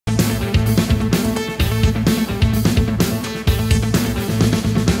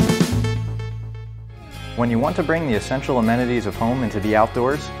When you want to bring the essential amenities of home into the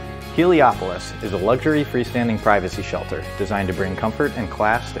outdoors, Heliopolis is a luxury freestanding privacy shelter designed to bring comfort and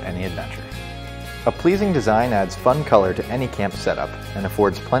class to any adventure. A pleasing design adds fun color to any camp setup and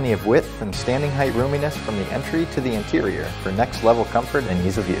affords plenty of width and standing height roominess from the entry to the interior for next level comfort and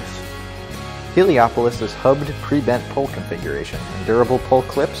ease of use. Heliopolis' hubbed pre-bent pole configuration and durable pole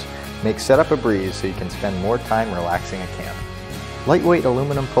clips make setup a breeze so you can spend more time relaxing at camp. Lightweight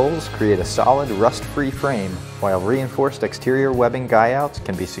aluminum poles create a solid, rust-free frame, while reinforced exterior webbing guy-outs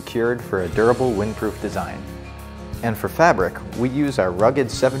can be secured for a durable, windproof design. And for fabric, we use our rugged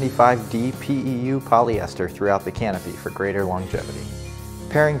 75D PEU polyester throughout the canopy for greater longevity.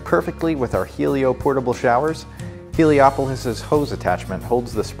 Pairing perfectly with our Helio portable showers, Heliopolis' hose attachment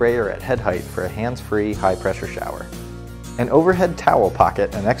holds the sprayer at head height for a hands-free, high-pressure shower. An overhead towel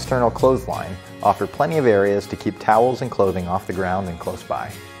pocket and external clothesline offer plenty of areas to keep towels and clothing off the ground and close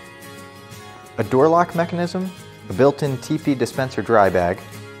by. A door lock mechanism, a built-in TP dispenser dry bag,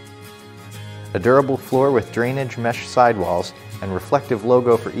 a durable floor with drainage mesh sidewalls, and reflective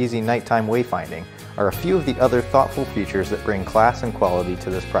logo for easy nighttime wayfinding are a few of the other thoughtful features that bring class and quality to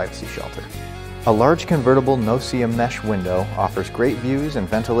this privacy shelter. A large convertible no-see mesh window offers great views and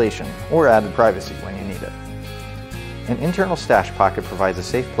ventilation, or added privacy when you need it. An internal stash pocket provides a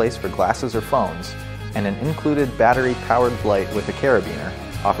safe place for glasses or phones, and an included battery-powered light with a carabiner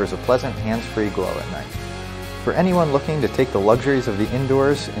offers a pleasant hands-free glow at night. For anyone looking to take the luxuries of the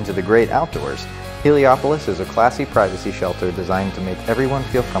indoors into the great outdoors, Heliopolis is a classy privacy shelter designed to make everyone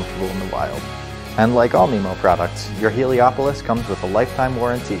feel comfortable in the wild. And like all Nemo products, your Heliopolis comes with a lifetime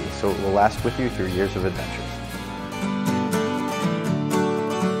warranty, so it will last with you through years of adventures.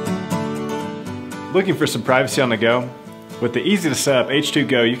 Looking for some privacy on the go? With the easy to set up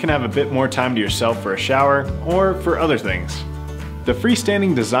H2Go, you can have a bit more time to yourself for a shower or for other things. The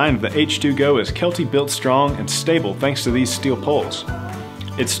freestanding design of the H2Go is Kelty built strong and stable thanks to these steel poles.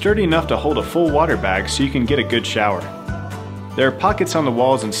 It's sturdy enough to hold a full water bag so you can get a good shower. There are pockets on the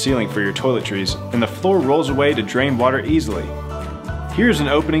walls and ceiling for your toiletries, and the floor rolls away to drain water easily. Here's an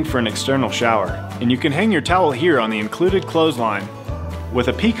opening for an external shower, and you can hang your towel here on the included clothesline. With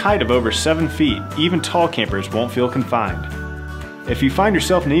a peak height of over 7 feet, even tall campers won't feel confined. If you find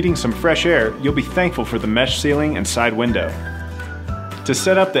yourself needing some fresh air, you'll be thankful for the mesh ceiling and side window. To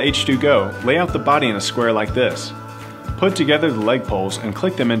set up the H2Go, lay out the body in a square like this. Put together the leg poles and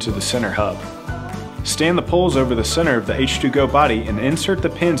click them into the center hub. Stand the poles over the center of the H2Go body and insert the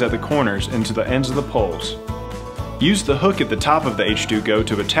pins at the corners into the ends of the poles. Use the hook at the top of the H2Go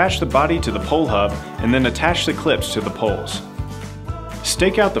to attach the body to the pole hub and then attach the clips to the poles.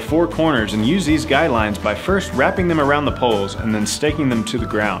 Stake out the 4 corners and use these guidelines by first wrapping them around the poles and then staking them to the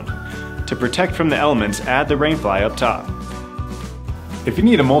ground. To protect from the elements, add the rainfly up top. If you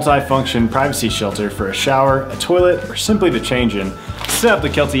need a multi-function privacy shelter for a shower, a toilet, or simply to change in, set up the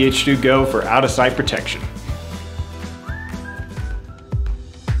Kelty H2Go for out-of-sight protection.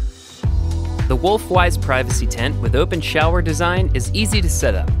 The Wolfwise privacy tent with open shower design is easy to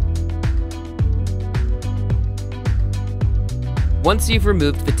set up. Once you've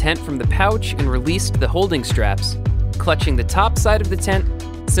removed the tent from the pouch and released the holding straps, clutching the top side of the tent,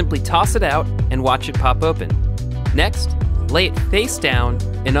 simply toss it out and watch it pop open. Next, lay it face down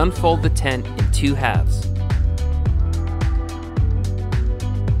and unfold the tent in 2 halves.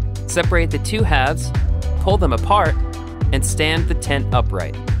 Separate the 2 halves, pull them apart, and stand the tent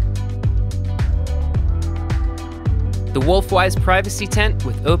upright. The Wolfwise privacy tent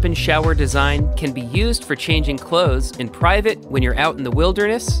with open shower design can be used for changing clothes in private when you're out in the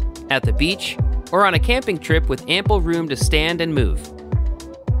wilderness, at the beach, or on a camping trip with ample room to stand and move.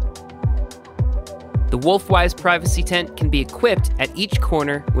 The Wolfwise privacy tent can be equipped at each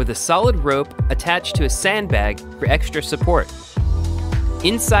corner with a solid rope attached to a sandbag for extra support.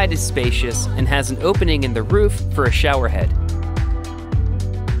 Inside is spacious and has an opening in the roof for a shower head.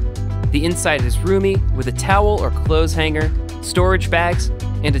 The inside is roomy with a towel or clothes hanger, storage bags,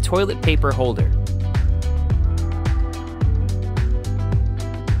 and a toilet paper holder.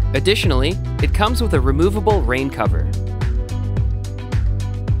 Additionally, it comes with a removable rain cover.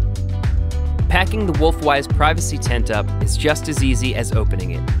 Packing the Wolfwise privacy tent up is just as easy as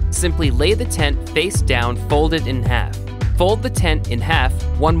opening it. Simply lay the tent face down, folded in half. Fold the tent in half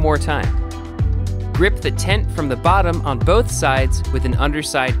one more time. Grip the tent from the bottom on both sides with an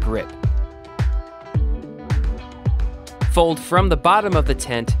underside grip. Fold from the bottom of the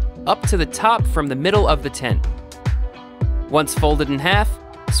tent up to the top from the middle of the tent. Once folded in half,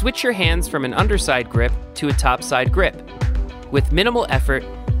 switch your hands from an underside grip to a topside grip. With minimal effort,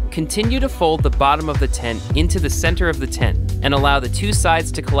 continue to fold the bottom of the tent into the center of the tent and allow the 2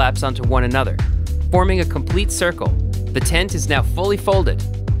 sides to collapse onto one another. forming a complete circle. The tent is now fully folded.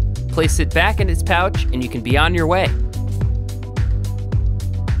 Place it back in its pouch and you can be on your way.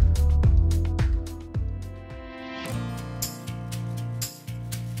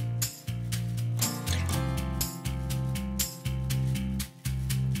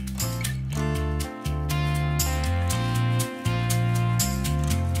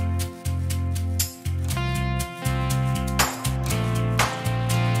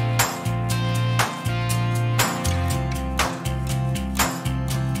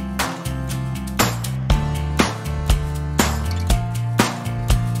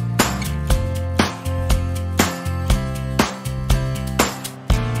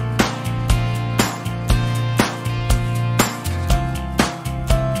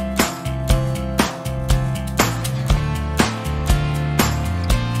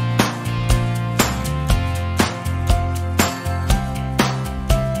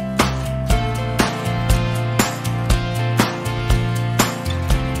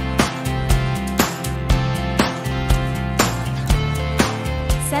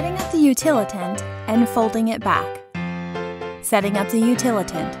 Setting up the utilitent and folding it back. Setting up the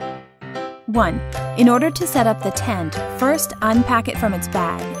utilitent. 1. In order to set up the tent, first unpack it from its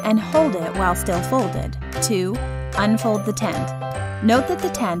bag and hold it while still folded. 2. Unfold the tent. Note that the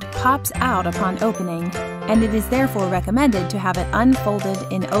tent pops out upon opening, and it is therefore recommended to have it unfolded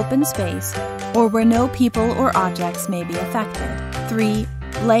in open space or where no people or objects may be affected. 3.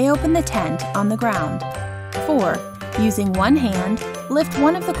 Lay open the tent on the ground. 4. Using one hand, lift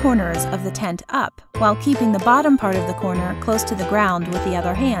one of the corners of the tent up while keeping the bottom part of the corner close to the ground with the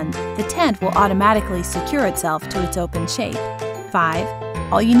other hand. The tent will automatically secure itself to its open shape.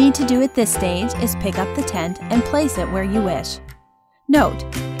 5. All you need to do at this stage is pick up the tent and place it where you wish. Note,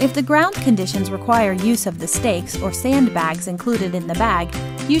 if the ground conditions require use of the stakes or sandbags included in the bag,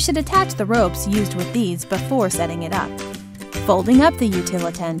 you should attach the ropes used with these before setting it up. Folding up the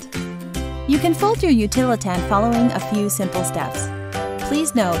utilitent. You can fold your utilitent following a few simple steps.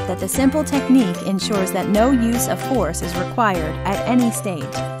 Please note that the simple technique ensures that no use of force is required at any stage.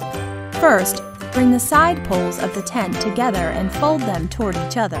 First, bring the side poles of the tent together and fold them toward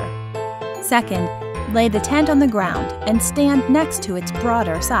each other. Second, lay the tent on the ground and stand next to its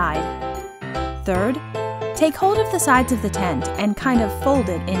broader side. Third, take hold of the sides of the tent and kind of fold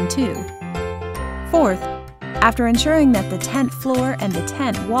it in two. Fourth, after ensuring that the tent floor and the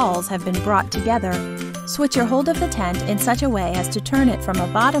tent walls have been brought together, switch your hold of the tent in such a way as to turn it from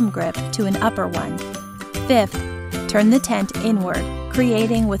a bottom grip to an upper one. Fifth, turn the tent inward,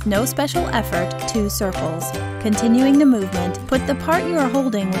 creating with no special effort 2 circles. Continuing the movement, put the part you are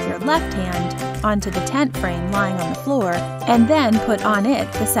holding with your left hand onto the tent frame lying on the floor, and then put on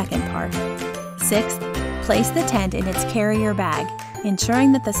it the second part. Sixth, place the tent in its carrier bag,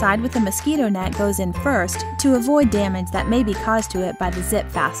 ensuring that the side with the mosquito net goes in first to avoid damage that may be caused to it by the zip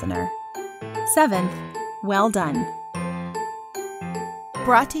fastener. 7th, well done.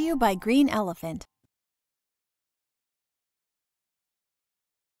 Brought to you by Green Elephant.